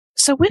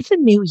So with the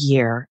new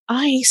year,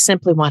 I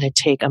simply want to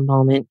take a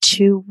moment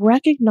to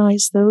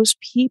recognize those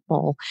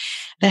people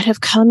that have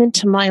come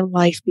into my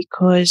life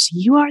because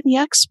you are the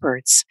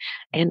experts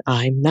and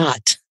I'm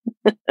not.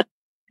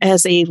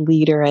 As a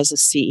leader, as a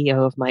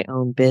CEO of my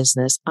own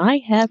business,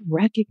 I have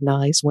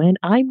recognized when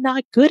I'm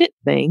not good at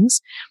things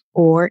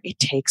or it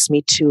takes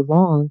me too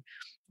long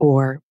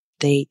or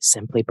they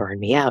simply burn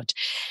me out.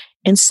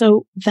 And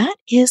so that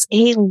is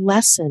a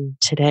lesson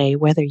today,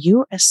 whether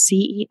you're a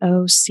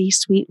CEO,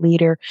 C-suite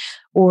leader,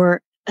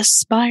 or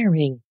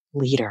aspiring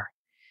leader.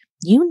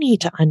 You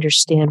need to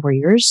understand where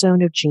your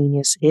zone of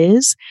genius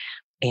is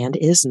and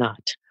is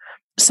not.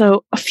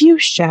 So a few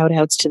shout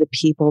outs to the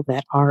people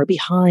that are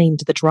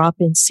behind the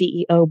Drop-In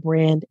CEO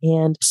brand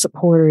and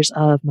supporters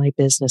of my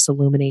business,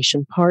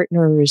 Illumination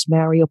Partners,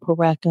 Mario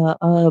Pareca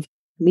of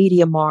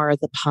MediaMar,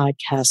 the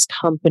podcast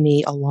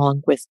company,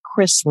 along with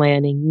Chris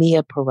Lanning,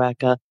 Mia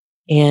Pareca,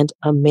 and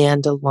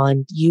Amanda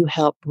Lund. You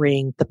help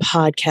bring the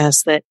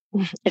podcast that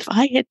if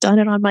I had done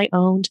it on my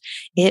own,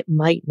 it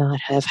might not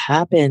have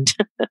happened.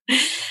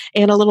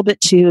 And a little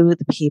bit to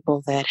the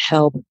people that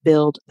help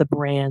build the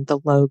brand, the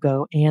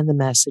logo, and the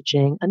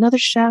messaging. Another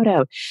shout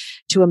out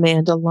to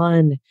Amanda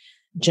Lund,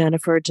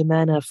 Jennifer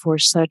Demena for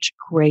such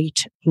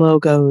great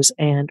logos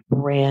and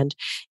brand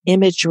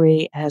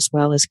imagery, as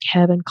well as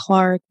Kevin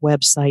Clark,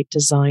 website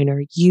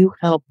designer. You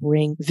help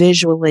bring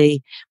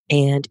visually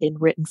and in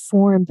written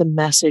form the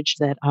message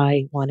that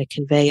I want to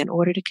convey in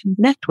order to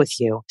connect with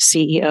you,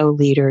 CEO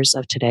leaders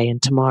of today and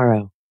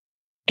tomorrow.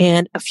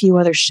 And a few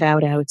other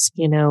shout outs,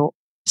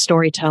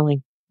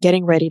 storytelling,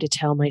 getting ready to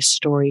tell my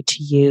story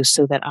to you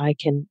so that I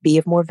can be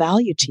of more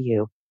value to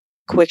you.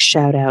 Quick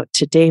shout out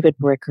to David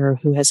Bricker,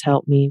 who has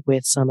helped me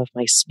with some of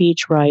my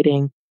speech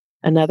writing,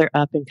 another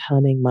up and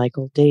coming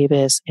Michael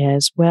Davis,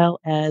 as well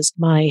as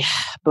my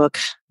book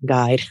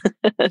guide,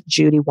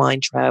 Judy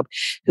Weintraub,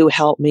 who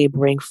helped me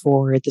bring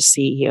forward the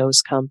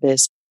CEO's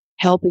Compass,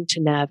 helping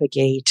to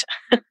navigate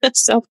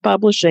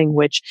self-publishing,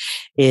 which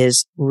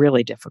is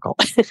really difficult.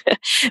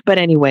 But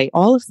anyway,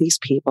 all of these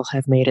people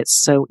have made it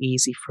so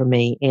easy for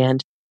me,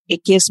 and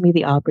it gives me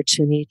the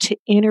opportunity to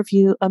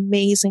interview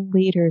amazing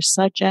leaders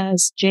such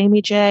as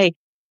Jaime J,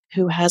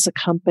 who has a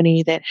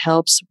company that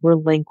helps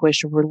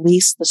relinquish or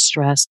release the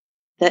stress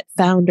that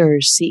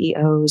founders,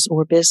 CEOs,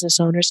 or business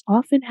owners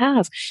often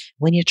have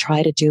when you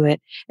try to do it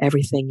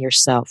everything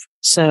yourself.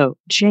 So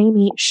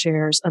Jaime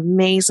shares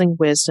amazing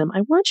wisdom.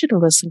 I want you to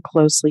listen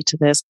closely to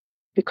this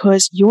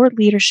because your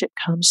leadership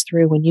comes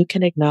through when you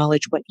can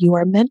acknowledge what you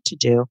are meant to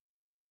do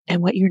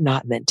and what you're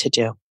not meant to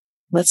do.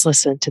 Let's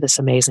listen to this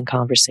amazing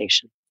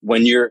conversation.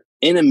 When you're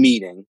in a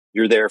meeting,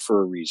 you're there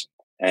for a reason.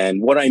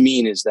 And what I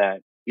mean is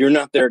that you're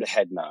not there to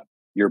head nod.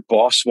 Your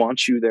boss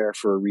wants you there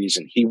for a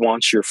reason. He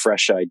wants your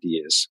fresh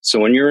ideas. So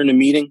when you're in a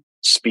meeting,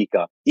 speak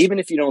up. Even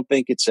if you don't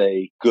think it's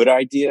a good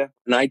idea,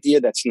 an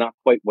idea that's not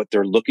quite what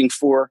they're looking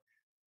for,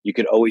 you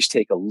could always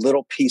take a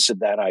little piece of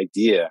that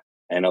idea.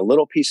 And a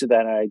little piece of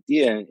that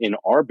idea in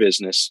our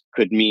business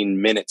could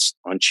mean minutes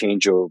on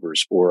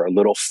changeovers or a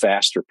little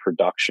faster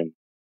production.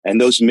 And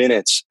those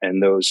minutes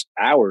and those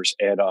hours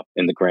add up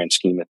in the grand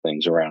scheme of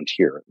things around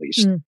here, at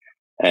least.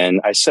 And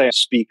I say,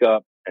 speak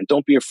up and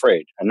don't be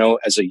afraid. I know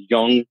as a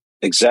young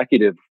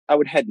executive, I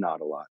would head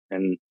nod a lot.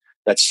 And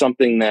that's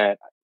something that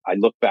I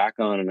look back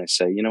on and I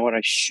say, you know what?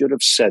 I should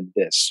have said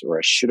this or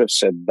I should have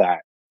said that.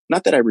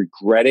 Not that I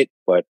regret it,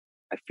 but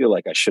I feel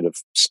like I should have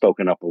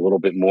spoken up a little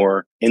bit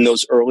more in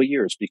those early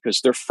years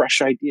because they're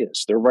fresh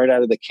ideas. They're right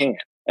out of the can.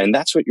 And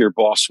that's what your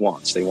boss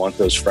wants. They want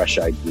those fresh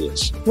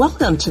ideas.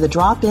 Welcome to the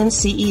Drop-In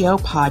CEO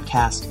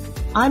podcast.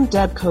 I'm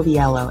Deb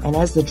Coviello, and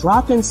as the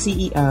Drop-In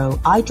CEO,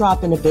 I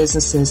drop into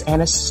businesses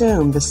and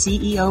assume the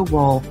CEO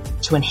role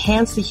to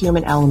enhance the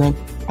human element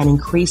and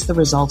increase the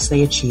results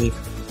they achieve.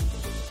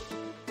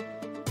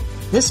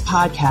 This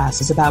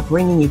podcast is about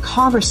bringing you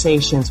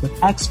conversations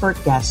with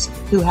expert guests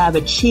who have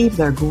achieved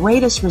their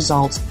greatest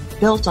results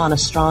built on a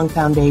strong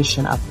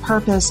foundation of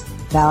purpose,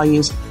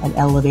 values, and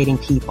elevating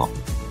people.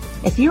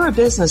 If you're a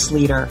business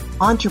leader,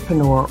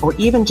 entrepreneur, or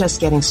even just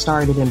getting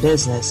started in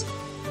business,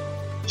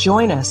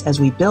 join us as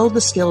we build the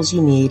skills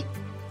you need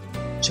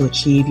to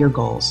achieve your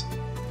goals.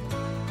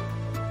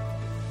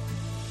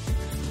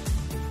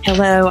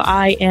 Hello,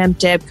 I am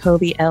Deb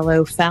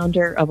Coviello,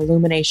 founder of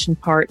Illumination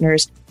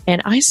Partners,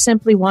 and I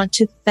simply want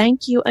to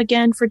thank you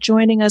again for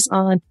joining us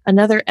on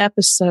another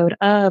episode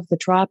of the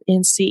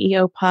Drop-In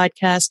CEO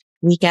podcast.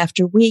 Week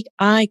after week,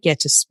 I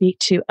get to speak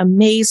to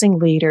amazing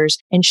leaders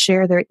and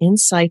share their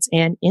insights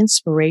and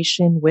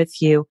inspiration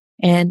with you.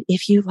 And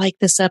if you like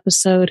this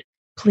episode,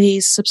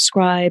 please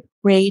subscribe,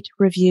 rate,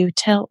 review,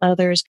 tell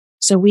others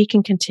so we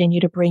can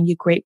continue to bring you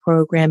great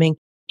programming.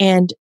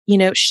 And,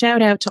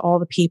 shout out to all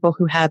the people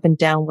who have been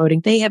downloading.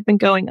 They have been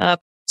going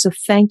up. So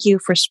thank you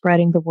for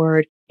spreading the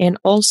word. And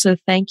also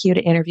thank you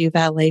to Interview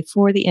Valet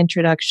for the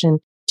introduction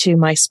to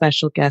my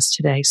special guest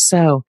today.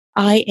 So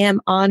I am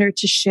honored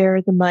to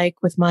share the mic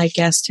with my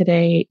guest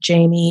today,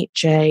 Jaime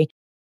J.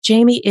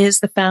 Jaime is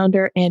the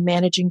founder and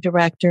managing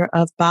director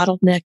of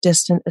Bottleneck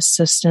Distant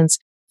Assistance,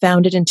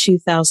 Founded in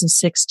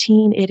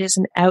 2016, it is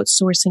an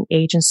outsourcing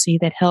agency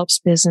that helps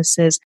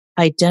businesses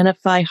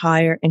identify,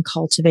 hire, and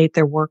cultivate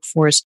their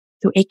workforce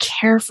through a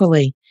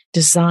carefully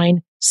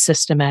designed,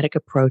 systematic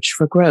approach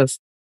for growth.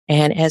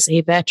 And as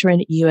a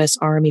veteran U.S.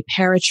 Army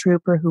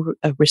paratrooper who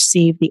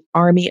received the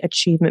Army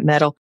Achievement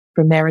Medal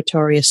for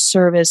meritorious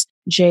service,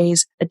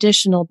 Jay's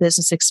additional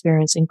business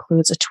experience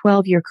includes a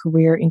 12-year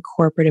career in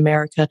corporate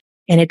America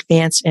and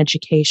advanced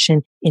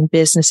education in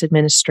business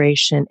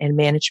administration and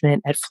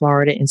management at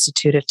Florida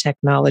Institute of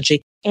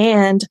Technology.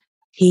 And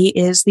he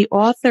is the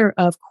author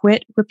of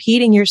Quit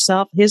Repeating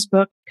Yourself, his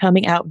book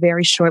coming out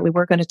very shortly.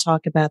 We're going to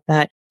talk about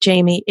that.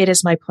 Jaime, it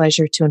is my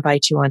pleasure to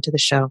invite you onto the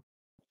show.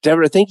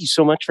 Deborah, thank you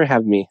so much for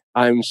having me.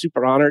 I'm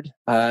super honored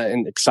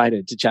and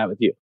excited to chat with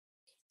you.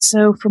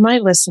 So for my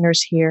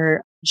listeners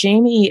here,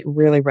 Jaime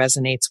really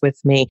resonates with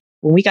me.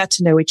 When we got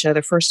to know each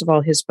other, first of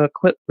all, his book,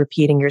 Quit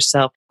Repeating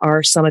Yourself,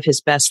 are some of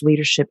his best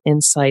leadership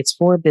insights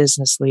for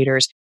business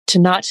leaders to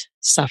not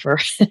suffer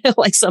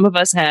like some of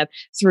us have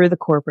through the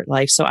corporate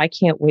life. So I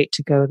can't wait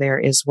to go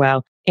there as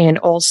well. And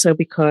also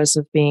because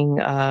of being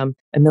a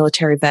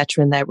military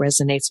veteran, that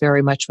resonates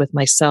very much with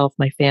myself.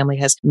 My family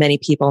has many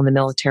people in the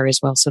military as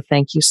well. So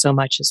thank you so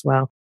much as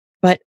well.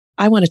 But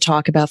I want to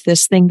talk about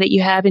this thing that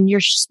you have in your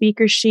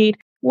speaker sheet.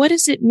 What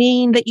does it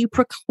mean that you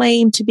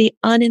proclaim to be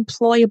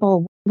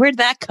unemployable? Where'd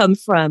that come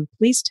from?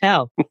 Please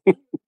tell.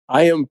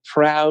 I am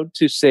proud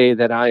to say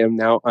that I am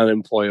now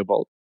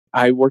unemployable.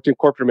 I worked in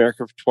corporate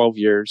America for 12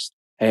 years,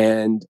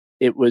 and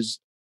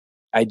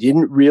I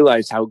didn't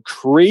realize how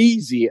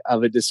crazy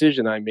of a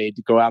decision I made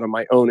to go out on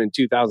my own in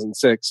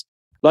 2006.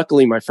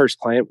 Luckily, my first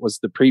client was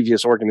the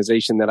previous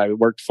organization that I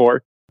worked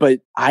for, but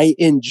I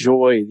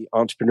enjoy the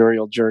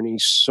entrepreneurial journey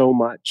so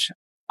much.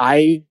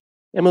 I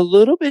am a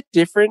little bit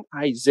different.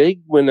 I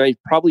zig when I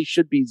probably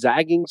should be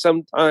zagging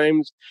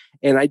sometimes.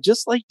 And I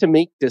just like to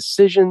make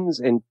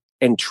decisions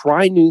and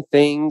try new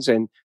things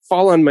and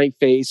fall on my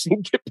face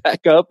and get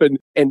back up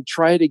and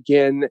try it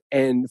again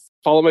and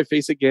fall on my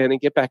face again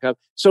and get back up.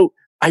 So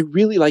I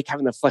really like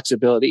having the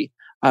flexibility.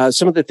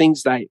 Some of the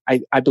things that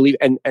I believe,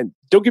 and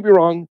don't get me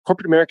wrong,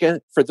 corporate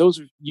America, for those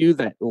of you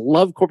that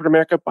love corporate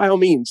America, by all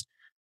means,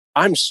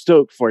 I'm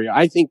stoked for you.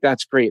 I think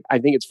that's great. I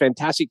think it's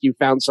fantastic you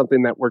found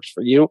something that works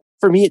for you.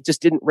 For me, it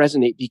just didn't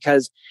resonate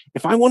because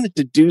if I wanted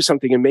to do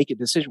something and make a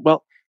decision,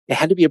 well, it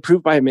had to be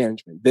approved by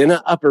management, then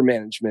upper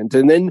management,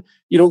 and then,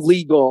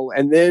 legal.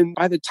 And then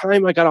by the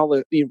time I got all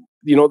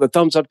the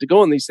thumbs up to go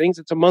on these things,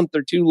 it's a month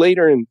or two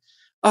later. And,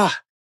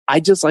 I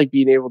just like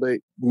being able to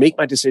make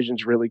my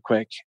decisions really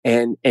quick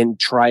and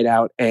try it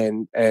out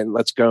and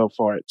let's go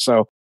for it.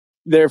 So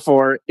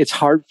therefore, it's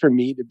hard for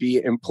me to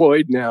be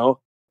employed now.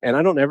 And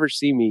I don't ever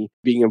see me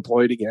being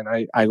employed again.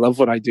 I love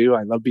what I do.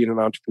 I love being an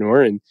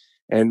entrepreneur,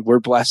 and we're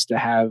blessed to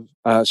have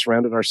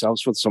surrounded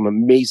ourselves with some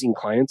amazing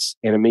clients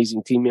and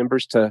amazing team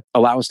members to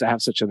allow us to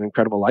have such an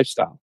incredible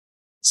lifestyle.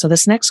 So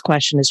this next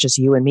question is just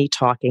you and me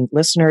talking.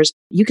 Listeners,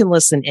 you can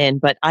listen in,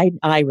 but I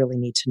really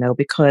need to know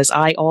because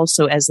I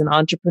also, as an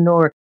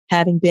entrepreneur,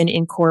 having been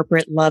in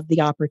corporate, love the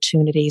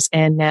opportunities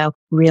and now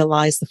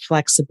realize the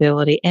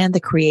flexibility and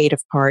the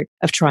creative part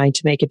of trying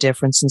to make a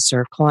difference and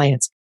serve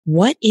clients.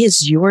 What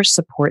is your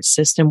support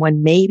system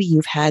when maybe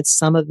you've had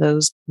some of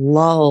those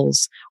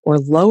lulls or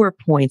lower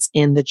points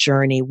in the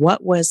journey?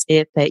 What was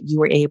it that you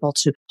were able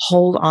to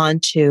hold on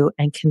to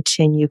and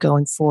continue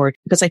going forward?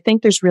 Because I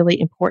think there's really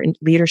important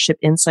leadership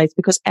insights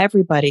because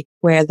everybody,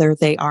 whether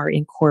they are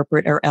in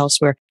corporate or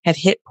elsewhere, have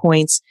hit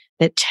points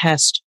that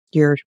test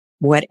your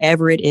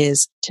whatever it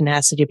is,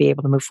 tenacity to be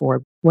able to move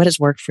forward. What has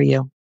worked for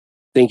you?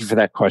 Thank you for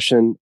that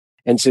question.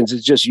 And since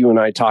it's just you and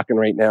I talking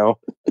right now,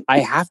 I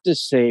have to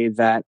say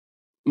that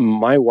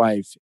my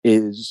wife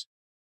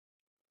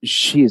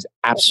she is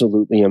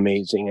absolutely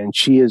amazing and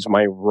she is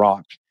my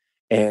rock.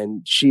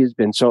 And she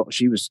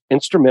was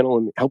instrumental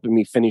in helping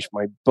me finish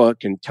my book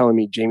and telling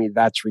me, Jaime,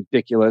 that's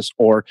ridiculous.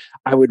 Or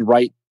I would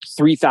write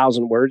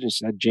 3,000 words and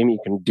she said, Jaime, you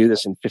can do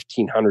this in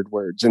 1,500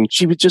 words. And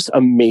she was just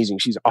amazing.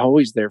 She's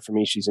always there for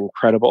me. She's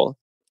incredible.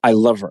 I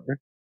love her.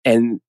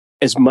 And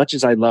as much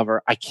as I love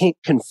her, I can't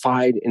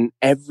confide in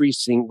every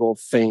single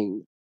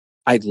thing.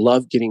 I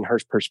love getting her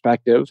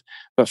perspective,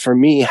 but for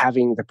me,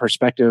 having the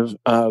perspective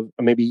of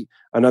maybe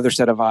another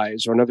set of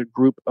eyes or another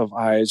group of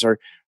eyes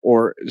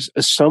or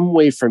some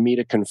way for me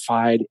to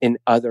confide in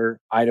other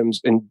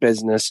items in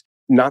business,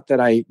 not that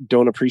I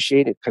don't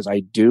appreciate it because I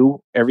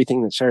do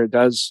everything that Sarah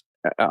does.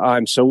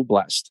 I'm so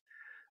blessed,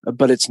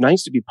 but it's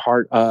nice to be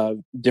part of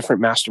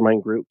different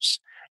mastermind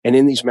groups. And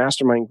in these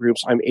mastermind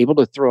groups, I'm able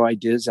to throw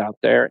ideas out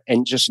there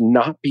and just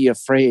not be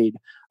afraid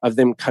of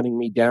them cutting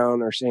me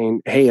down or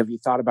saying, hey, have you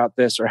thought about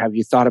this? Or have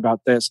you thought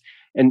about this?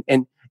 And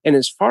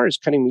as far as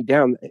cutting me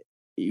down,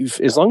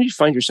 as long as you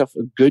find yourself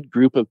a good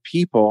group of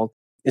people,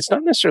 it's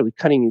not necessarily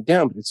cutting you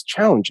down, but it's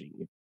challenging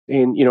you.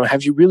 And,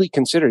 have you really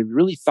considered, have you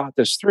really thought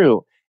this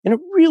through? And it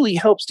really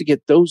helps to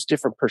get those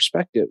different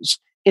perspectives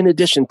in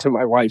addition to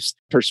my wife's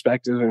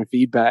perspective and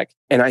feedback.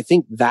 And I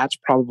think that's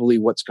probably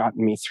what's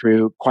gotten me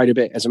through quite a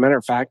bit. As a matter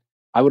of fact,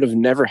 I would have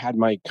never had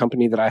my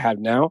company that I have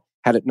now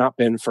had it not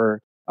been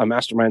for a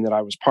mastermind that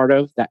I was part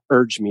of that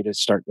urged me to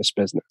start this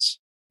business.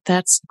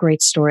 That's a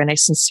great story, and I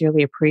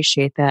sincerely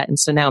appreciate that. And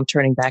so now I'm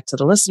turning back to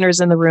the listeners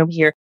in the room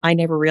here. I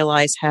never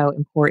realized how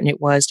important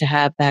it was to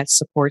have that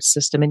support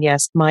system. And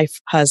yes, my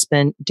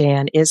husband,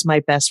 Dan, is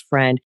my best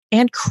friend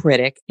and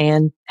critic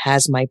and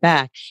has my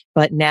back.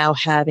 But now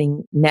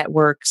having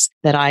networks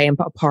that I am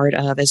a part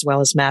of, as well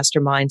as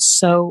masterminds,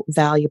 so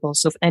valuable.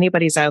 So if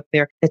anybody's out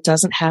there that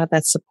doesn't have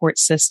that support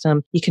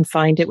system, you can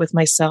find it with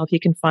myself. You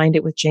can find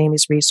it with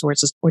Jamie's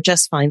resources, or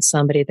just find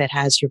somebody that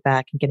has your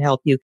back and can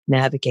help you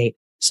navigate.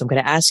 So I'm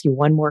going to ask you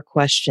one more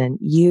question.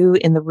 You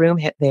in the room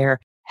there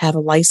have a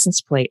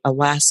license plate,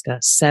 Alaska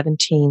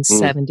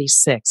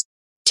 1776.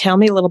 Tell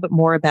me a little bit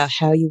more about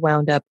how you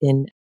wound up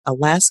in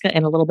Alaska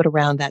and a little bit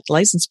around that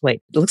license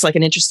plate. It looks like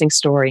an interesting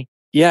story.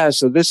 Yeah,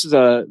 so this is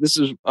a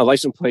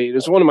license plate.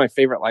 It's one of my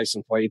favorite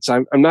license plates.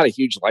 I'm not a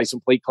huge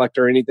license plate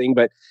collector or anything,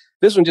 but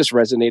this one just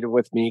resonated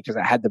with me because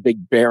it had the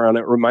big bear on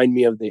it. Remind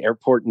me of the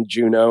airport in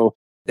Juneau.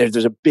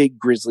 There's a big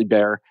grizzly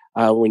bear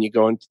when you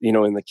go in,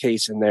 in the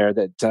case in there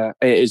that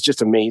is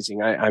just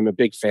amazing. I'm a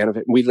big fan of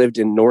it. We lived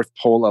in North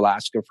Pole,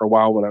 Alaska for a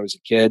while when I was a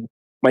kid.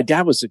 My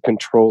dad was the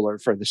controller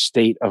for the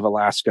state of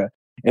Alaska.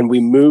 And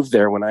we moved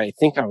there when I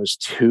think I was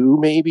 2,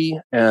 maybe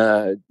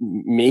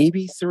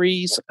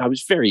 3. I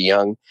was very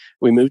young.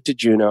 We moved to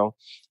Juneau,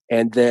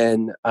 and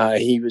then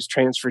he was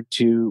transferred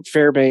to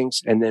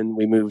Fairbanks, and then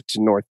we moved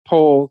to North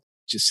Pole,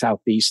 just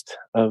southeast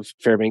of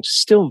Fairbanks.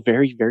 Still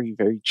very, very,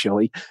 very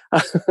chilly.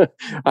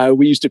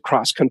 We used to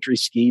cross country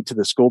ski to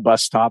the school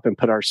bus stop and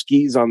put our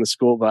skis on the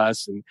school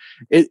bus, and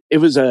it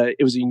was a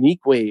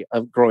unique way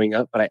of growing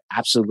up. But I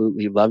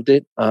absolutely loved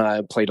it.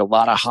 I played a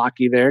lot of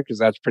hockey there because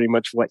that's pretty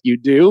much what you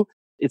do.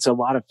 It's a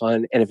lot of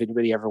fun. And if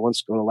anybody ever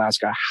wants to go to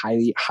Alaska, I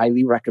highly,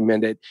 highly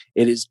recommend it.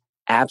 It is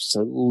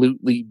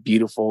absolutely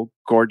beautiful,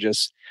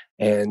 gorgeous.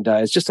 And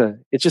it's just a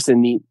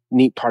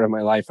neat part of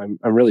my life. I'm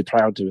really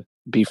proud to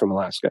be from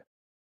Alaska.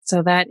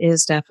 So that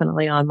is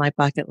definitely on my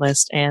bucket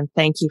list. And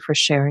thank you for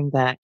sharing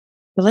that.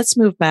 But let's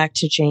move back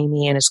to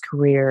Jaime and his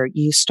career.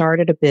 You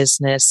started a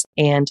business,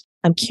 and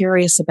I'm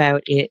curious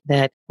about it,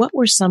 that what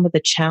were some of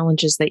the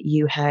challenges that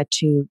you had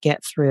to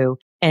get through,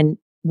 and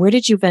where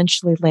did you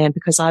eventually land?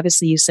 Because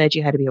obviously you said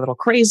you had to be a little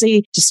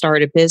crazy to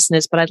start a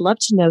business, but I'd love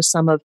to know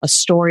some of a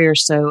story or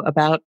so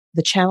about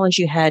the challenge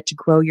you had to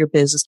grow your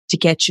business to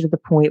get you to the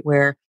point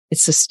where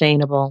it's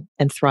sustainable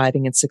and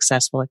thriving and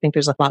successful. I think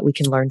there's a lot we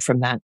can learn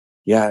from that.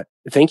 Yeah.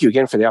 Thank you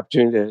again for the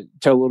opportunity to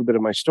tell a little bit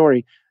of my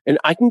story. And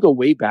I can go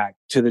way back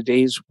to the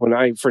days when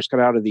I first got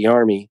out of the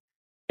Army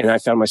and I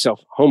found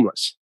myself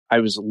homeless.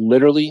 I was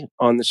literally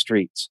on the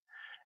streets.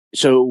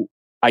 So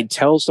I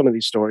tell some of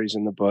these stories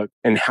in the book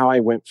and how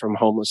I went from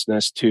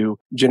homelessness to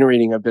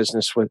generating a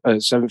business with a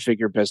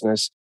 7-figure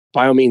business.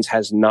 By all means,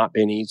 has not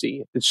been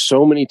easy.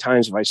 So many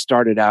times have I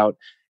started out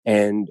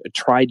and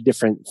tried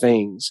different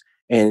things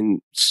and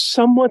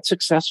somewhat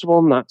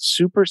successful, not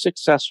super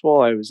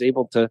successful. I was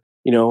able to,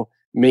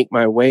 make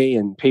my way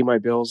and pay my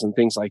bills and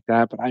things like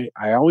that. But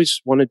I always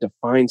wanted to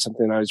find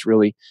something I was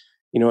really,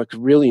 I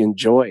could really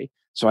enjoy.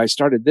 So I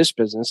started this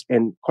business.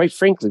 And quite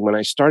frankly, when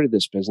I started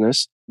this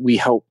business, we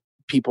help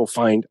people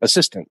find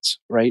assistance,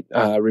 right?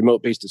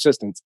 Remote-based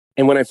assistance.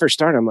 And when I first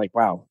started, I'm like,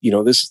 wow,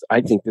 I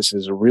think this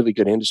is a really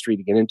good industry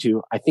to get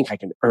into. I think I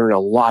can earn a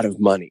lot of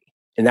money.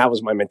 And that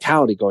was my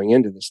mentality going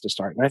into this to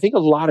start. And I think a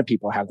lot of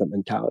people have that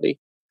mentality.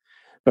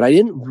 But I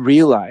didn't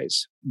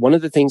realize one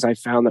of the things I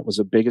found that was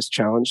the biggest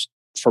challenge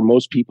for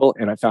most people,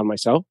 and I found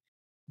myself,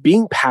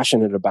 being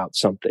passionate about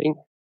something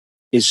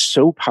is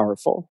so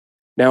powerful.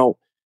 Now,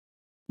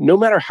 no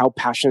matter how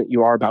passionate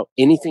you are about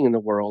anything in the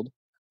world,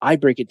 I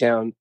break it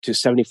down to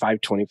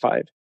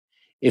 75-25.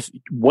 If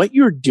what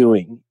you're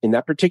doing in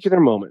that particular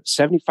moment,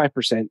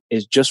 75%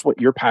 is just what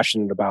you're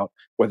passionate about,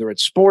 whether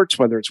it's sports,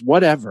 whether it's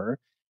whatever,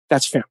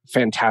 that's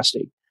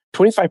fantastic.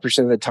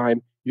 25% of the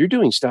time, you're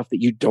doing stuff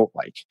that you don't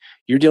like.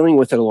 You're dealing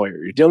with a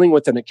lawyer, you're dealing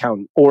with an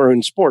accountant, or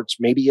in sports,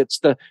 maybe it's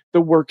the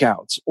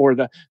workouts or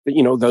the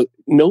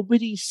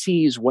nobody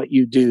sees what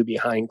you do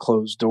behind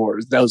closed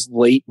doors, those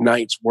late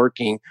nights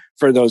working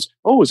for those,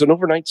 it's an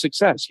overnight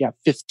success. Yeah,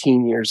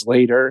 15 years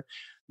later.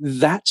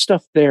 That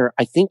stuff there,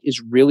 I think,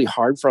 is really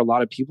hard for a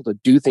lot of people to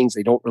do things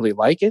they don't really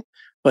like it.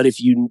 But if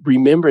you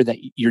remember that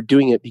you're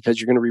doing it because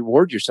you're going to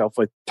reward yourself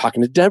with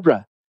talking to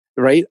Deborah,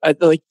 right?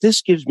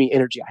 This gives me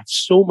energy. I have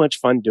so much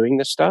fun doing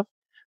this stuff.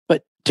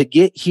 But to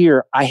get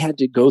here, I had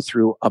to go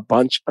through a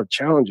bunch of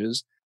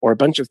challenges or a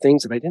bunch of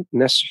things that I didn't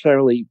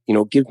necessarily,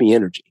 give me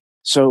energy.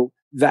 So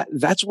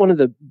that's one of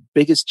the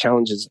biggest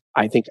challenges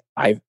I think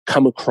I've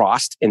come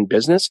across in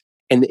business.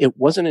 And it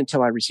wasn't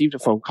until I received a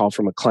phone call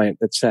from a client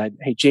that said,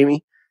 "Hey,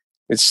 Jaime,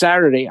 it's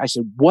Saturday." I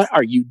said, "What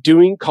are you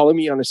doing calling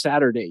me on a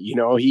Saturday?"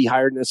 He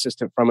hired an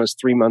assistant from us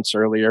 3 months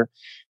earlier.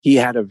 He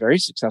had a very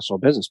successful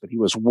business, but he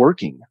was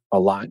working a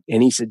lot.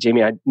 And he said,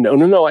 "Jaime,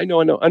 no, I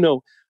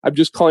know. I'm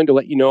just calling to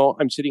let you know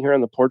I'm sitting here on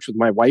the porch with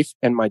my wife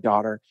and my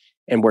daughter,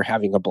 and we're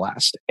having a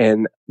blast.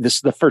 And this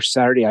is the first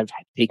Saturday I've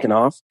taken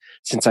off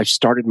since I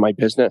started my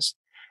business."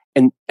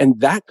 And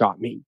that got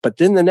me. But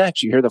then the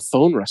next, you hear the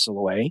phone rustle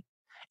away.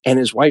 And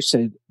his wife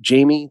said,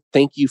 Jamie,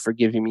 thank you for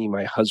giving me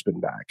my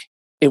husband back.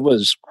 It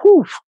was,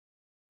 whew,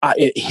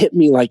 it hit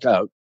me like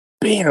a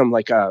bam,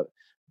 like a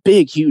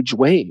big, huge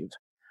wave.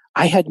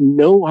 I had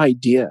no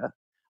idea.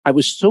 I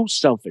was so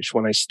selfish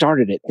when I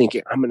started it,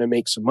 thinking I'm going to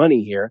make some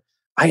money here.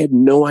 I had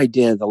no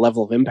idea the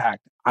level of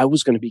impact I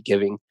was going to be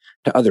giving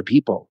to other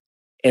people.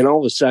 And all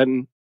of a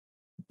sudden,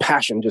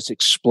 passion just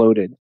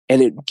exploded.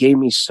 And it gave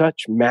me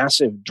such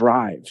massive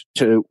drive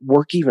to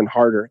work even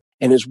harder.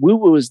 And as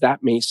woo-woo as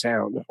that may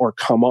sound or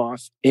come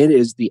off, it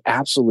is the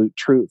absolute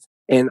truth.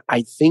 And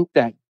I think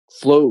that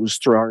flows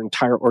through our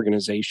entire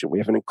organization. We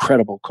have an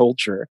incredible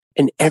culture,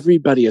 and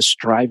everybody is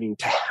striving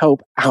to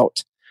help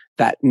out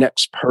that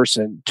next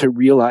person to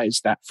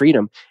realize that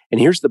freedom.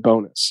 And here's the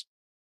bonus.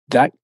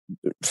 That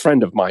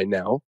friend of mine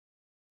now,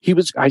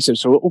 I said,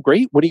 so, oh,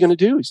 great. What are you going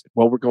to do? He said,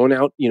 well, we're going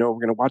out, we're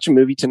going to watch a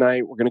movie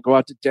tonight. We're going to go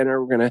out to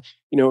dinner. We're going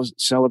to,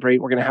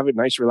 celebrate. We're going to have a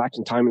nice,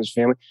 relaxing time with his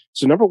family.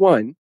 So number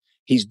one,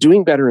 he's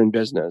doing better in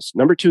business.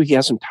 Number two, he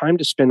has some time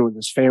to spend with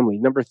his family.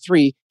 Number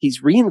three,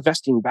 he's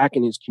reinvesting back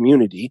in his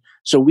community.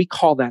 So we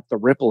call that the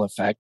ripple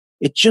effect.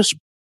 It just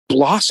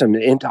blossomed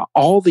into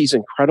all these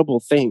incredible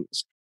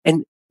things.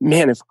 And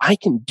man, if I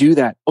can do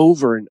that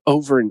over and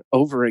over and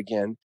over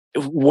again,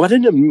 what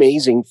an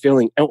amazing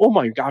feeling. And oh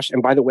my gosh.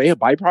 And by the way, a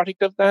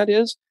byproduct of that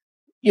is,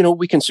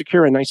 we can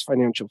secure a nice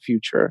financial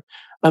future.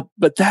 But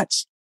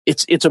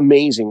it's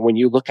amazing when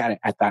you look at it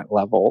at that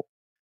level.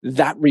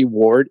 That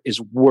reward is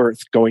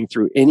worth going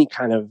through any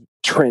kind of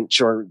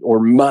trench or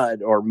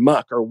mud or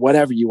muck or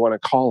whatever you want to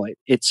call it.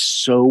 It's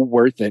so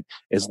worth it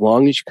as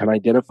long as you can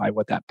identify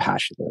what that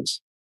passion is.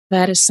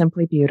 That is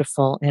simply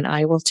beautiful. And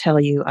I will tell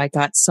you, I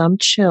got some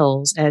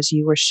chills as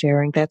you were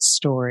sharing that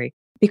story,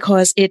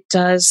 because it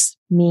does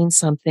mean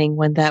something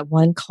when that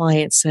one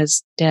client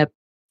says, Deb,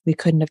 we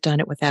couldn't have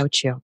done it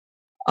without you.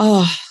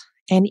 Oh,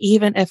 and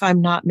even if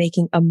I'm not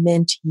making a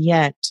mint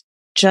yet,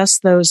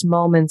 just those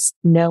moments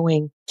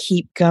knowing,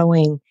 keep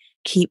going,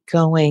 keep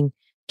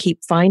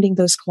finding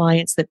those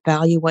clients that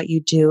value what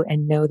you do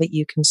and know that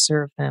you can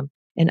serve them.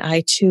 And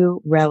I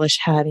too relish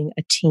having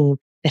a team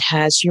that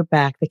has your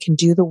back, that can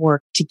do the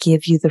work to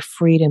give you the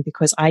freedom,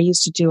 because I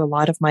used to do a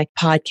lot of my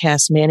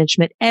podcast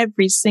management,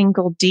 every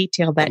single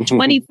detail, that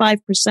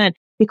 25%,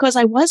 because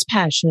I was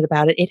passionate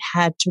about it. It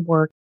had to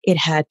work. It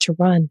had to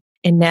run.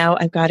 And now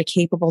I've got a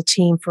capable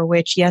team for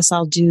which, yes,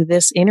 I'll do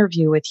this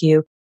interview with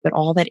you, but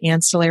all that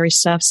ancillary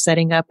stuff,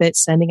 setting up it,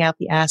 sending out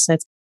the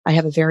assets, I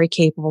have a very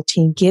capable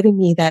team giving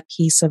me that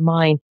peace of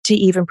mind to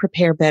even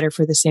prepare better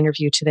for this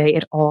interview today.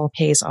 It all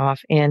pays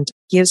off and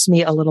gives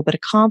me a little bit of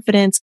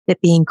confidence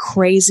that being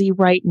crazy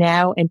right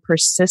now and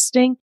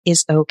persisting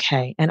is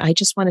okay. And I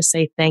just want to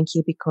say thank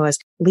you, because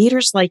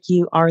leaders like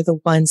you are the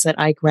ones that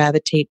I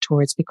gravitate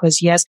towards,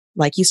 because yes,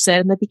 like you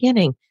said in the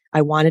beginning,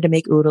 I wanted to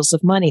make oodles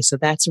of money. So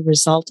that's a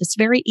result. It's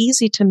very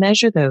easy to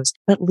measure those,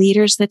 but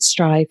leaders that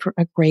strive for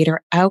a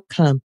greater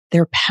outcome,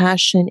 their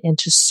passion and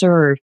to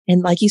serve.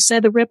 And like you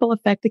said, the ripple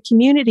effect, the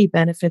community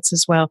benefits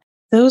as well.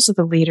 Those are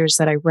the leaders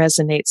that I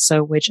resonate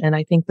so with. And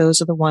I think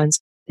those are the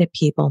ones that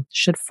people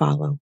should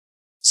follow.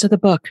 So the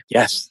book.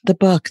 Yes. The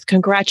book.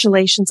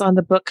 Congratulations on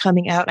the book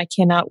coming out. I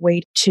cannot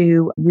wait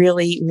to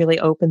really, really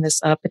open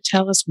this up. But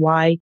tell us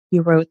why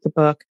you wrote the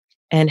book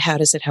and how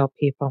does it help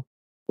people?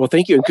 Well,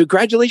 thank you. And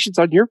congratulations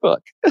on your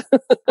book.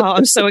 Oh,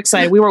 I'm so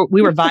excited. We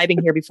were vibing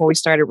here before we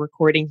started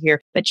recording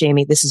here. But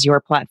Jamie, this is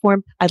your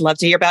platform. I'd love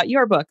to hear about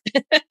your book.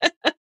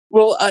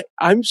 Well,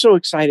 I'm so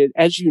excited.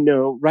 As you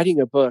know, writing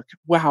a book,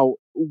 wow,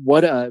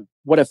 what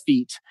a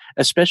feat,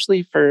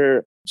 especially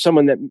for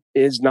someone that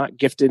is not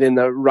gifted in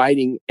the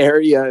writing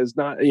area, is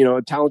not,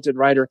 a talented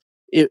writer.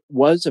 It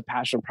was a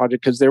passion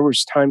project because there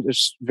was times it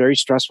was very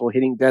stressful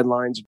hitting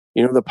deadlines.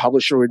 The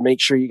publisher would make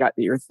sure you got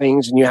your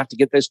things and you have to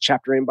get this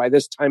chapter in by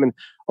this time. And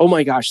oh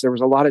my gosh, there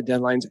was a lot of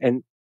deadlines.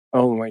 And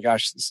oh my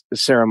gosh,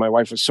 Sarah, my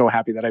wife, was so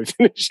happy that I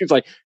finished. She's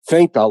like,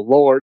 thank the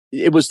Lord.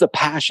 It was the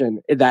passion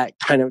that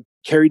kind of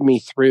carried me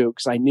through,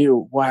 because I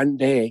knew one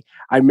day,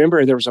 I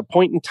remember there was a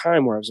point in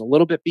time where I was a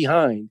little bit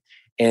behind,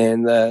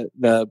 and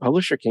the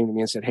publisher came to me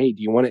and said, hey,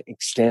 do you want to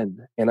extend?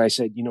 And I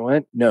said, you know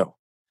what? No.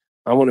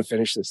 I want to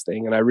finish this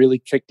thing. And I really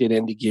kicked it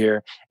into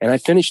gear, and I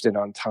finished it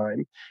on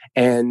time.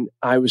 And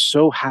I was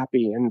so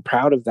happy and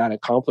proud of that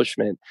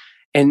accomplishment.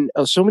 And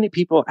so many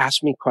people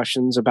ask me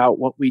questions about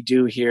what we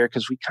do here,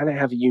 because we kind of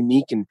have a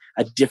unique and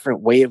a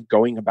different way of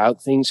going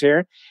about things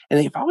here. And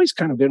they've always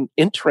kind of been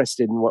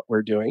interested in what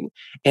we're doing.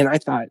 And I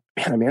thought,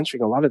 man, I'm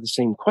answering a lot of the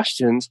same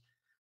questions.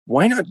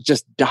 Why not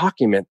just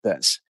document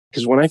this?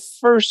 Because when I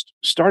first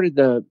started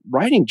the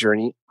writing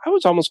journey, I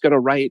was almost going to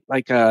write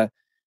like a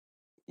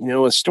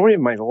story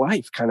of my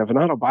life, kind of an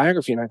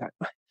autobiography. And I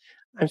thought,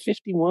 I'm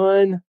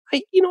 51.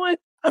 You know what?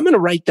 I'm going to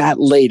write that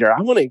later.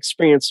 I want to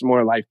experience some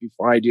more life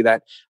before I do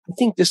that. I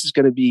think this is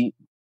going to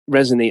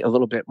resonate a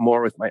little bit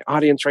more with my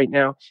audience right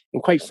now.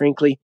 And quite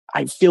frankly,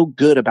 I feel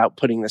good about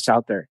putting this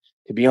out there.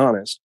 To be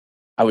honest,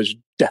 I was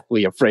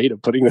deathly afraid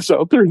of putting this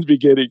out there in the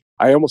beginning.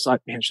 I almost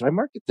thought, man, should I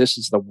market this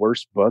as the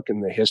worst book in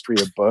the history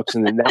of books?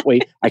 And then that way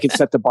I could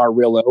set the bar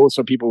real low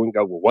so people wouldn't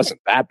go, well, wasn't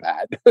that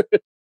bad?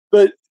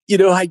 But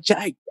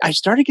I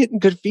started getting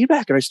good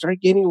feedback and I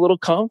started gaining a little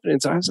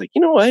confidence. I was like,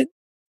 you know what?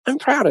 I'm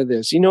proud of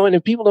this, and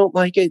if people don't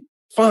like it,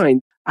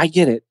 fine. I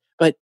get it.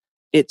 But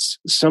it's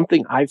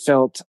something I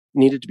felt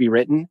needed to be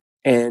written.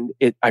 And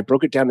I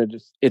broke it down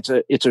into,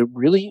 it's a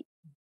really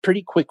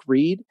pretty quick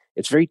read.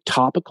 It's very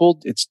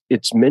topical.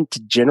 It's meant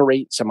to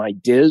generate some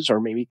ideas or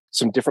maybe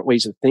some different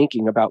ways of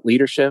thinking about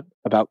leadership,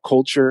 about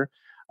culture,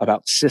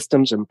 about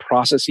systems and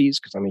processes,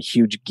 because I'm a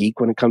huge geek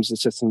when it comes to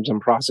systems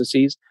and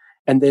processes,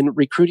 and then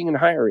recruiting and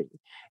hiring.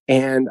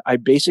 And I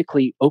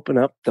basically open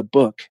up the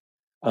book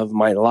of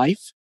my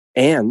life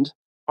and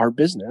our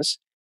business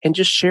and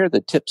just share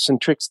the tips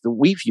and tricks that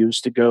we've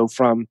used to go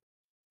from,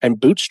 and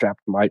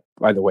bootstrapped,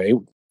 by the way,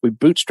 we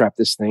bootstrapped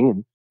this thing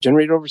and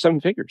generated over 7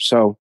 figures.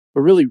 So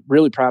we're really,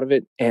 really proud of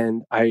it.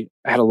 And I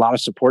had a lot of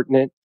support in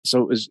it.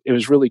 So it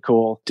was really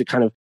cool to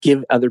kind of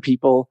give other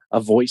people a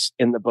voice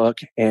in the book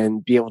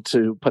and be able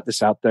to put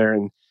this out there.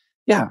 And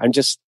yeah,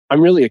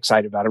 I'm really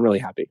excited about it. I'm really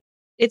happy.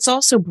 It's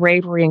also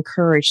bravery and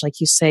courage, like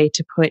you say,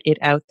 to put it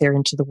out there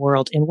into the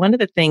world. And one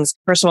of the things,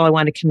 first of all, I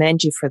want to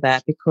commend you for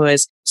that,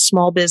 because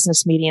small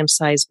business,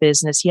 medium-sized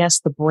business, yes,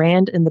 the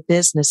brand and the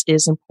business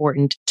is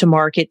important to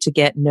market, to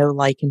get know,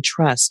 like, and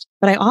trust.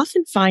 But I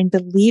often find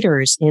the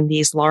leaders in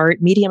these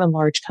medium and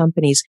large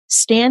companies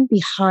stand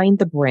behind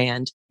the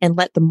brand and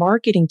let the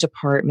marketing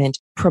department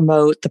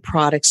promote the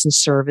products and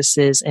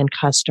services and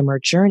customer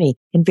journey.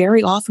 And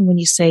very often when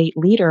you say,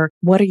 leader,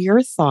 what are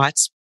your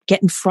thoughts?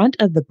 Get in front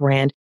of the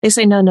brand. They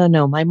say, no,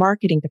 my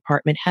marketing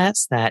department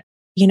has that.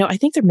 I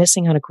think they're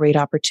missing on a great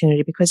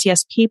opportunity, because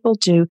yes, people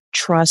do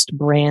trust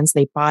brands.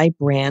 They buy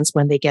brands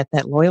when they get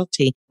that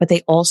loyalty, but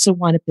they also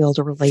want to build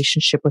a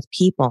relationship with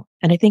people.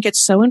 And I think it's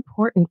so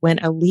important when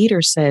a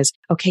leader says,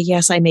 okay,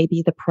 yes, I may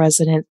be the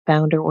president,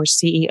 founder, or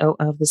CEO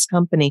of this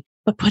company,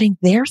 but putting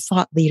their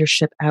thought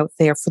leadership out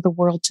there for the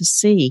world to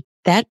see.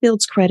 That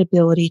builds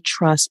credibility,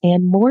 trust,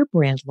 and more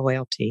brand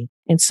loyalty.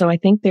 And so I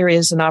think there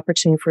is an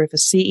opportunity for, if a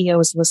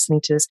CEO is listening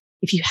to this,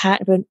 if you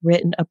haven't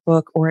written a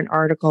book or an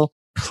article,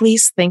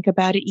 please think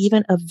about it,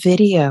 even a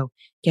video.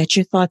 Get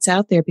your thoughts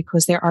out there,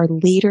 because there are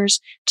leaders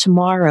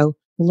tomorrow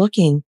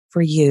looking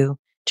for you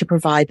to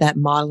provide that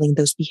modeling,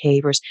 those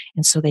behaviors,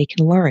 and so they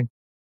can learn.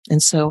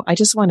 And so I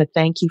just want to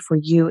thank you for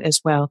you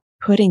as well,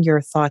 putting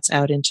your thoughts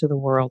out into the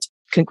world.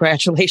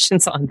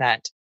 Congratulations on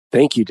that.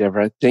 Thank you,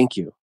 Deborah. Thank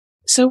you.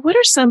 So what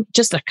are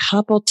just a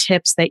couple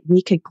tips that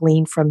we could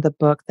glean from the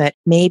book that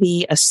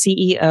maybe a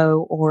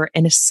CEO or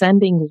an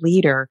ascending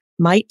leader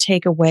might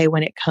take away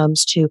when it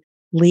comes to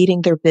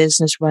leading their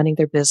business, running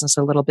their business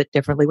a little bit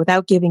differently,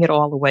 without giving it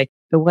all away?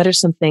 But what are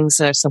some things,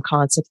 some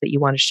concepts that you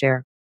want to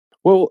share?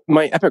 Well,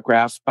 my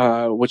epigraph,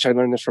 which I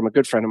learned this from a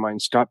good friend of mine,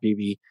 Scott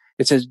Beebe,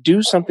 it says,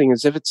 do something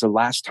as if it's the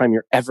last time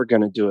you're ever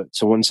going to do it.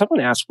 So when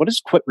someone asks, what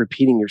does quit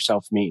repeating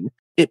yourself mean?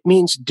 It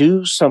means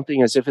do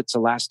something as if it's the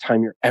last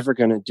time you're ever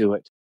going to do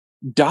it.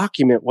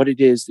 Document what it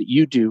is that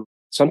you do,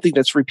 something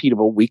that's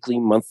repeatable,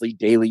 weekly, monthly,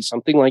 daily,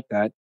 something like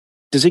that.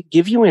 Does it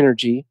give you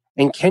energy?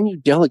 And can you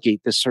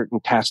delegate this certain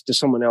task to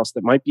someone else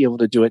that might be able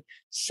to do it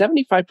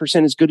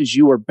 75% as good as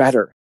you or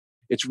better?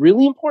 It's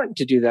really important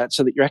to do that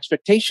so that your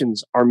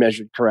expectations are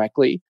measured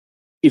correctly.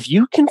 If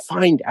you can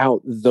find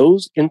out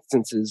those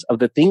instances of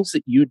the things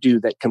that you do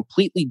that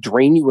completely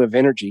drain you of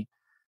energy,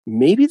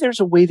 maybe there's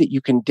a way that you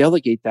can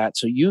delegate that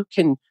so you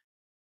can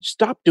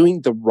stop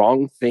doing the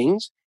wrong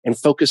things and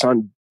focus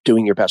on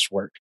doing your best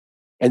work.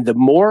 And the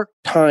more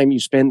time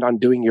you spend on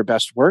doing your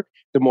best work,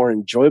 the more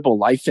enjoyable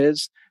life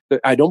is.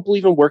 I don't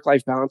believe in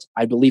work-life balance.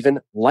 I believe in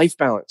life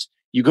balance.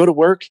 You go to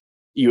work,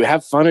 you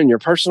have fun in your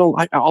personal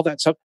life, all that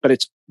stuff, but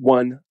it's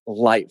one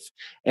life.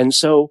 And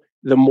so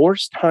the more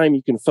time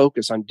you can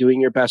focus on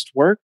doing your best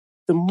work,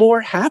 the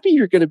more happy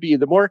you're going to be,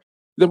 the more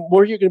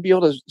you're going to be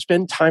able to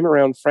spend time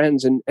around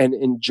friends and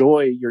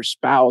enjoy your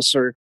spouse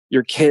or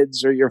your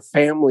kids or your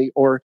family,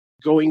 or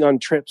going on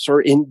trips, or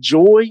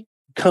enjoy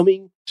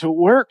coming to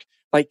work.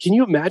 Like, can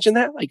you imagine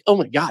that? Like, oh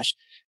my gosh,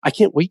 I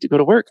can't wait to go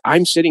to work.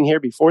 I'm sitting here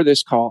before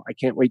this call. I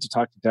can't wait to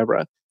talk to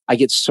Deborah. I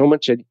get so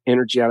much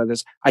energy out of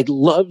this. I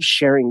love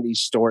sharing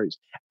these stories.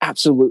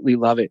 Absolutely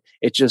love it.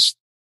 It just,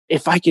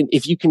 if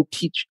you can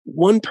teach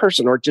one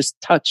person or just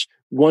touch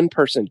one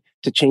person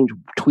to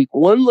tweak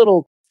one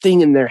little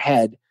thing in their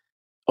head,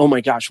 oh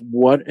my gosh,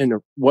 what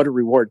a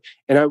reward.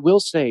 And I will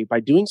say, by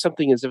doing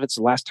something as if it's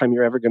the last time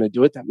you're ever going to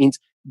do it, that means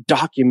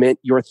document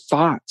your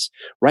thoughts,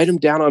 write them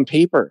down on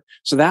paper.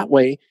 So that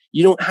way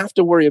you don't have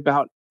to worry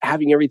about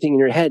having everything in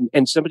your head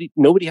and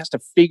nobody has to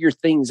figure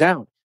things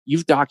out.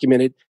 You've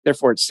documented,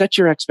 therefore it sets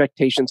your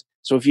expectations.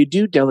 So if you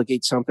do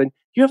delegate something,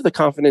 you have the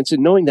confidence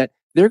in knowing that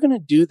they're going to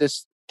do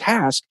this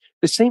task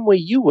the same way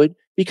you would,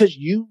 because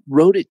you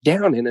wrote it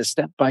down in a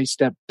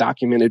step-by-step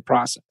documented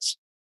process.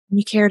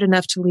 You cared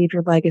enough to leave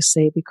your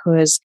legacy,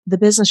 because the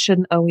business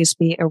shouldn't always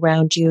be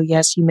around you.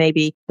 Yes, you may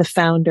be the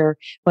founder,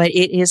 but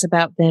it is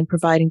about then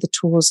providing the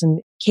tools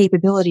and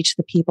capability to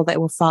the people that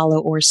will follow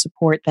or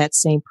support that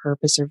same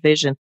purpose or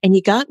vision. And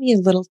you got me a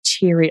little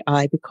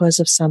teary-eyed because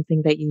of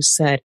something that you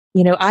said.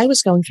 You know, I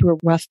was going through a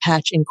rough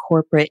patch in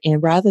corporate,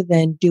 and rather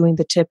than doing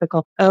the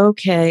typical,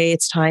 okay,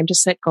 it's time to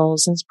set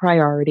goals and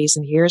priorities,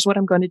 and here's what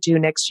I'm going to do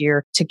next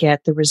year to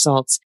get the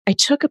results, I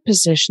took a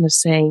position of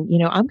saying, you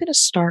know, I'm going to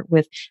start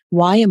with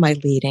why am I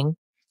leading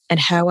and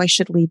how I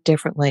should lead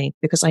differently,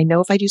 because I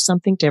know if I do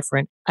something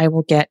different, I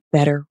will get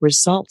better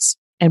results.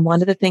 And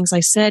one of the things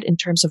I said in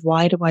terms of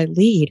why do I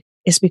lead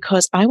is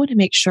because I want to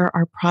make sure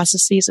our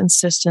processes and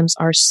systems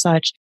are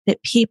such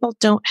that people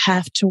don't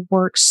have to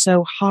work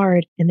so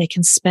hard and they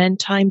can spend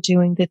time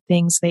doing the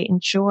things they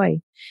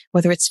enjoy,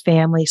 whether it's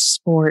family,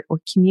 sport, or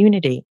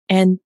community.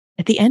 And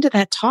at the end of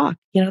that talk,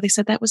 you know, they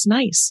said that was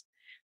nice,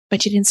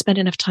 but you didn't spend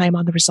enough time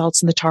on the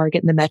results and the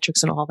target and the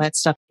metrics and all that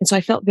stuff. And so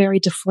I felt very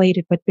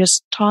deflated, but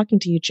just talking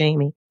to you,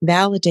 Jaime,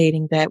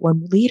 validating that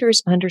when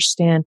leaders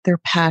understand their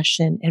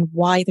passion and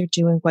why they're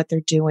doing what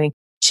they're doing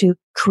to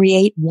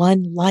create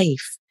one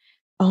life,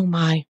 oh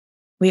my,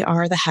 we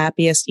are the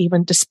happiest,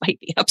 even despite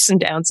the ups and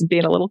downs and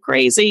being a little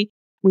crazy.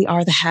 We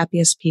are the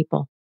happiest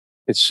people.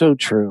 It's so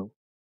true.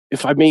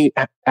 If I may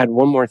add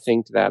one more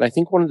thing to that, I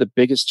think one of the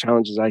biggest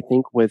challenges I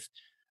think with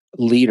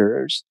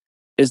leaders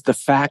is the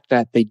fact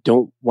that they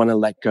don't want to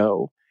let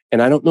go.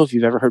 And I don't know if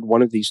you've ever heard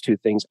one of these two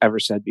things ever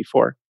said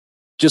before.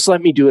 Just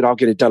let me do it. I'll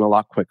get it done a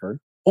lot quicker.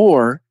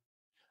 Or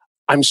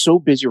I'm so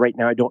busy right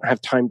now, I don't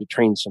have time to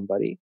train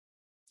somebody.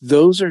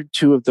 Those are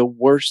two of the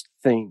worst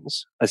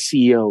things a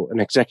CEO, an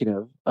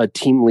executive, a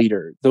team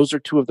leader, those are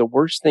two of the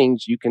worst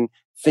things you can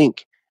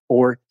think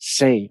or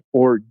say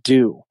or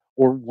do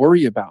or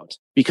worry about.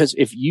 Because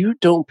if you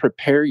don't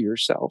prepare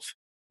yourself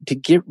to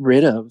get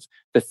rid of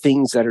the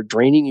things that are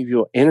draining you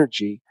your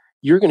energy,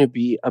 you're going to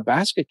be a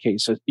basket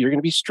case. You're going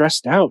to be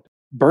stressed out.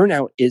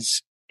 Burnout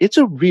it's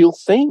a real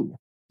thing.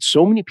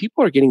 So many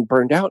people are getting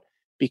burned out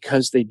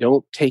because they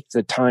don't take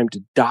the time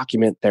to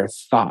document their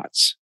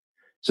thoughts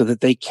so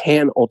that they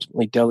can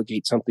ultimately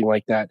delegate something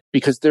like that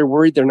because they're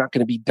worried they're not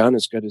going to be done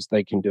as good as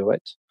they can do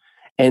it.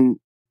 And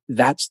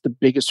that's the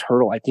biggest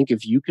hurdle. I think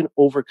if you can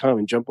overcome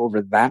and jump over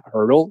that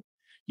hurdle,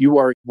 you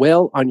are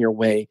well on your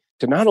way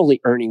to not only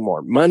earning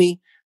more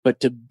money, but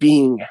to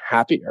being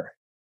happier.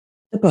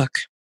 The book,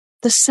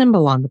 the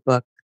symbol on the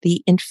book,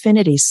 the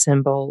infinity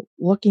symbol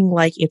looking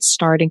like it's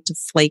starting to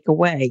flake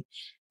away.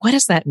 What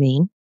does that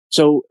mean?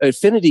 So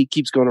infinity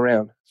keeps going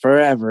around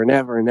forever and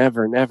ever and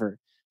ever and ever.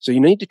 So you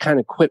need to kind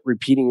of quit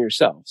repeating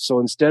yourself. So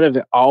instead of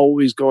it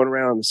always going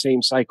around the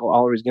same cycle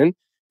always again,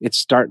 it's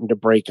starting to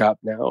break up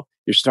now.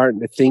 You're starting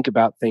to think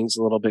about things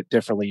a little bit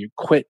differently. You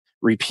quit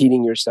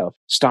repeating yourself.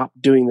 Stop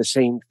doing the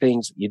same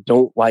things that you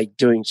don't like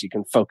doing so you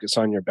can focus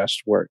on your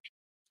best work.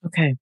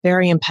 Okay,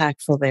 very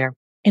impactful there.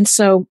 And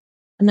so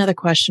another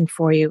question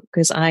for you,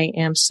 because I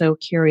am so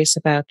curious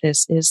about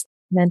this, is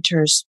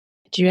mentors.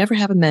 Do you ever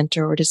have a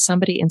mentor or does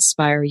somebody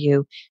inspire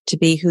you to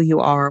be who you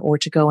are or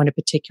to go in a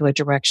particular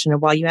direction? And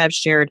while you have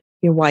shared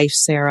your wife,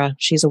 Sarah,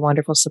 she's a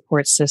wonderful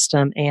support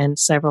system and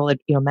several,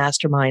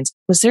 masterminds.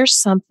 Was there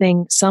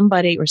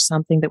somebody or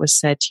something that was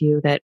said to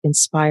you that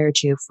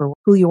inspired you for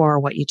who you are,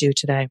 what you do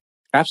today?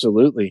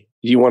 Absolutely.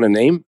 Do you want a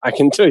name? I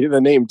can tell you the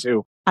name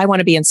too. I want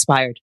to be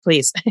inspired,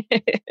 please.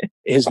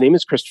 His name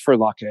is Christopher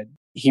Lockhead.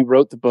 He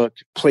wrote the book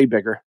Play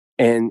Bigger,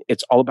 and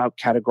it's all about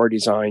category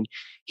design.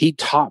 He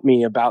taught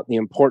me about the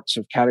importance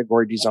of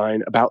category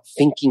design, about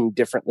thinking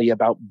differently,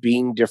 about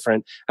being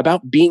different,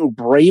 about being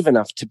brave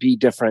enough to be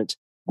different.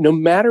 No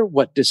matter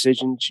what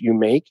decisions you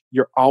make,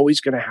 you're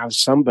always going to have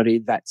somebody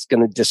that's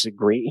going to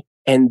disagree.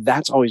 And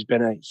that's always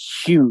been a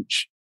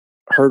huge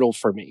hurdle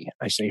for me.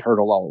 I say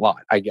hurdle a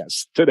lot, I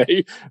guess,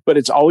 today, but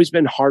it's always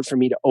been hard for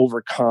me to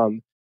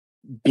overcome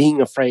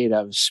being afraid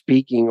of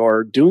speaking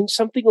or doing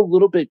something a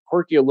little bit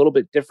quirky, a little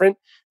bit different,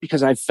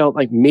 because I felt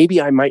like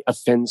maybe I might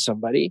offend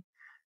somebody.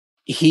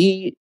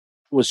 He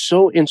was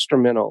so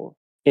instrumental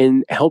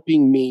in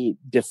helping me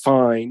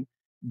define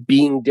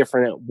being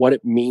different and what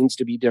it means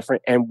to be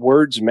different, and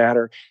words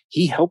matter.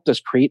 He helped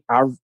us create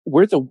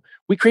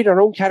we created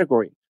our own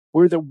category.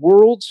 We're the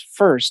world's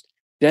first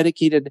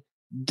dedicated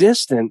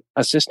distant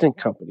assistant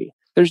company.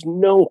 There's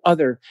no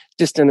other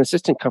distant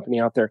assistant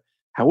company out there.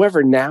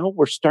 However, now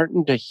we're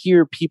starting to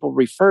hear people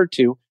refer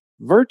to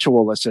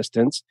virtual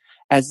assistants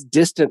as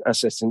distant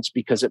assistants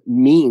because it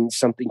means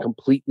something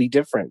completely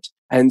different.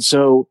 And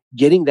so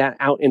getting that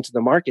out into the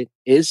market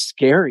is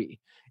scary.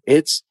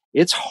 It's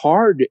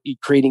hard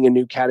creating a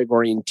new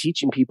category and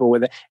teaching people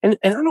with it. And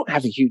I don't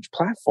have a huge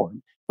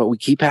platform, but we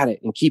keep at it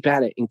and keep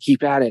at it and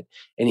keep at it.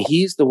 And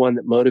he's the one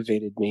that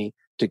motivated me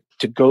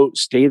to go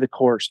stay the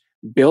course,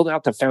 build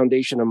out the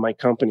foundation of my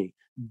company.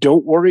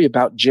 Don't worry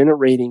about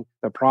generating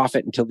the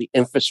profit until the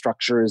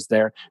infrastructure is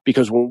there.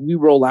 Because when we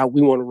roll out,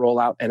 we want to roll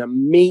out an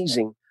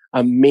amazing,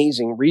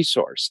 amazing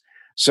resource.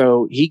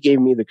 So he gave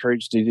me the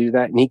courage to do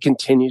that. And he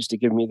continues to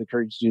give me the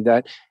courage to do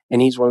that.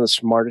 And he's one of the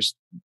smartest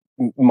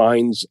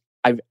minds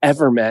I've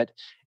ever met.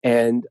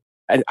 And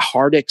a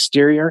hard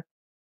exterior,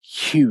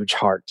 huge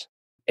heart.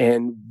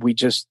 And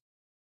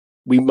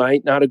we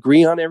might not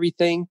agree on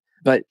everything,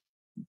 but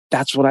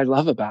that's what I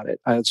love about it.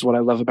 That's what I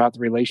love about the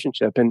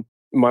relationship. And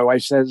my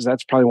wife says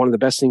that's probably one of the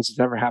best things that's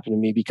ever happened to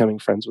me, becoming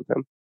friends with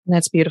him.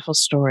 That's a beautiful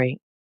story.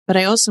 But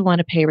I also want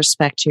to pay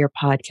respect to your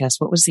podcast.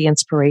 What was the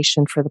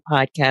inspiration for the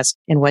podcast,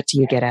 and what do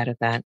you get out of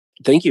that?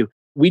 Thank you.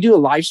 We do a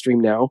live stream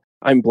now.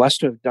 I'm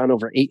blessed to have done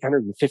over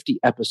 850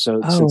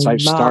 episodes since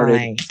I've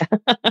started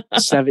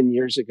 7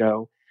 years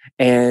ago.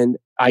 And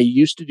I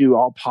used to do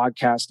all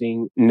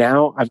podcasting.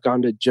 Now I've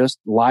gone to just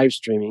live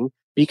streaming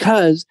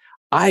because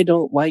I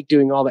don't like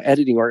doing all the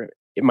editing, or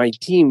my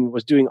team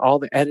was doing all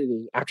the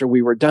editing after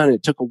we were done.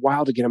 It took a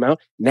while to get them out.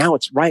 Now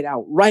it's right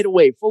out, right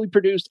away, fully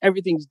produced.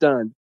 Everything's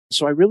done.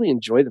 So I really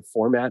enjoy the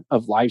format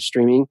of live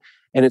streaming,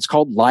 and it's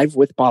called Live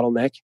with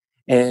Bottleneck.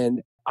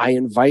 And I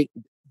invite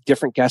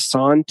different guests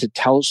on to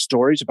tell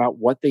stories about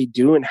what they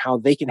do and how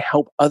they can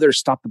help others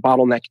stop the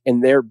bottleneck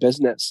in their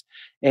business.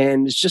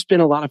 And it's just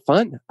been a lot of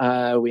fun.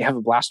 We have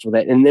a blast with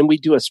it. And then we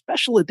do a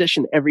special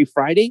edition every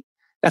Friday.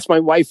 That's my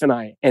wife and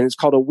I. And it's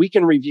called A Week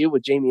in Review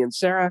with Jaime and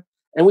Sarah.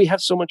 And we have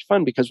so much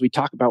fun because we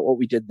talk about what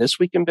we did this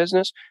week in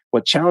business,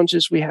 what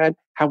challenges we had,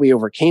 how we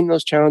overcame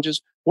those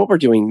challenges, what we're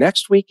doing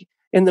next week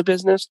in the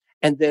business,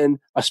 and then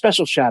a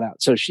special shout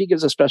out. So she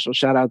gives a special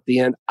shout out at the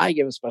end. I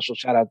give a special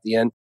shout out at the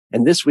end.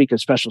 And this week, a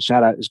special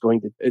shout out is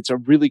it's a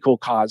really cool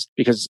cause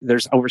because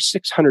there's over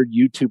 600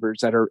 YouTubers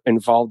that are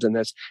involved in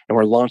this, and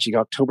we're launching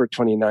October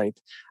 29th.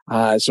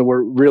 So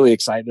we're really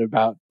excited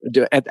about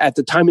at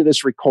the time of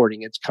this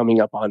recording, it's coming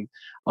up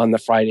on the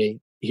Friday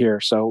here.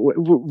 So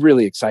we're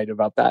really excited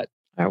about that.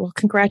 All right, well,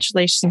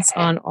 congratulations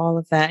on all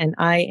of that. And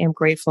I am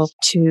grateful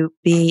to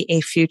be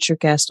a future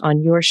guest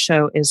on your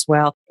show as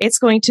well. It's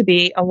going to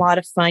be a lot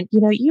of fun.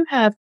 You know, you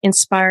have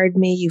inspired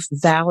me. You've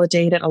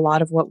validated a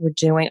lot of what we're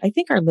doing. I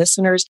think our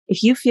listeners,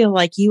 if you feel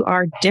like you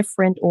are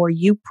different or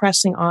you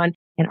pressing on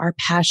and are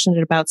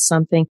passionate about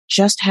something,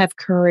 just have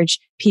courage.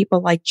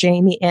 People like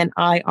Jaime and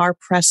I are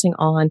pressing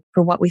on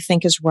for what we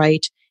think is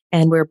right.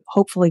 And we're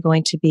hopefully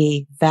going to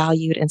be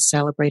valued and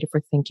celebrated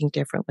for thinking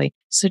differently.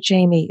 So,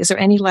 Jaime, is there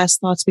any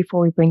last thoughts before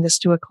we bring this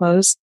to a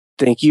close?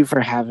 Thank you for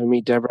having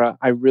me, Deborah.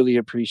 I really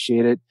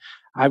appreciate it.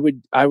 I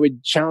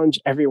would challenge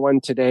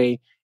everyone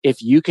today,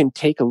 if you can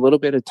take a little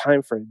bit of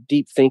time for a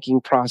deep thinking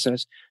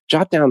process,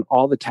 jot down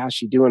all the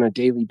tasks you do on a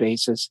daily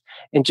basis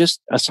and just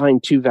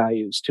assign 2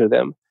 values to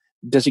them.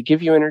 Does it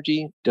give you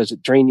energy? Does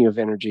it drain you of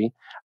energy?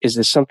 Is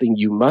this something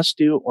you must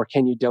do, or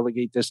can you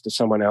delegate this to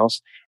someone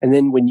else? And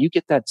then when you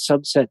get that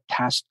subset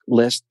task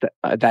list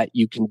that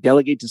you can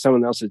delegate to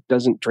someone else that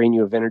doesn't drain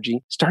you of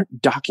energy, start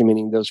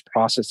documenting those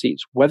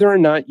processes. Whether or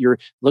not you're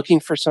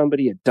looking for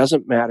somebody, it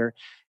doesn't matter.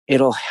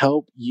 It'll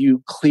help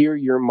you clear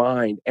your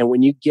mind. And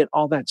when you get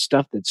all that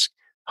stuff that's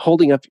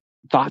holding up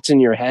thoughts in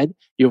your head,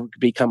 you'll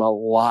become a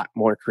lot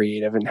more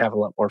creative and have a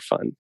lot more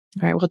fun.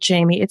 All right. Well,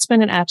 Jaime, it's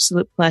been an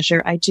absolute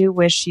pleasure. I do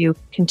wish you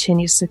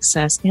continued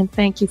success, and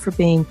thank you for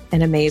being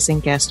an amazing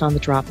guest on the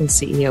Drop-In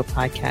CEO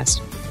podcast.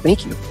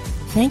 Thank you.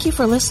 Thank you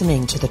for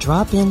listening to the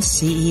Drop-In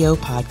CEO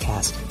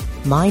podcast.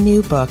 My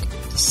new book,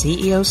 The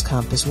CEO's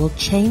Compass, will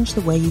change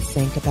the way you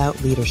think about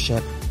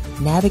leadership,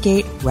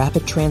 navigate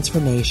rapid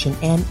transformation,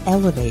 and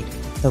elevate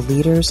the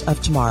leaders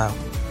of tomorrow.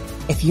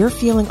 If you're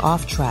feeling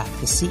off track,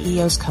 the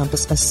CEO's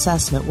Compass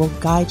assessment will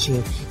guide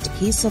you to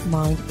peace of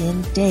mind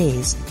in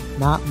days,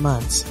 not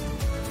months.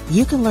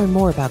 You can learn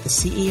more about the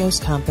CEO's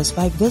Compass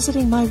by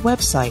visiting my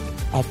website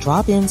at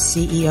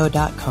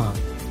dropinceo.com.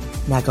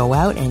 Now go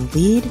out and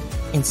lead,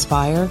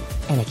 inspire,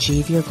 and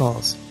achieve your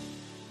goals.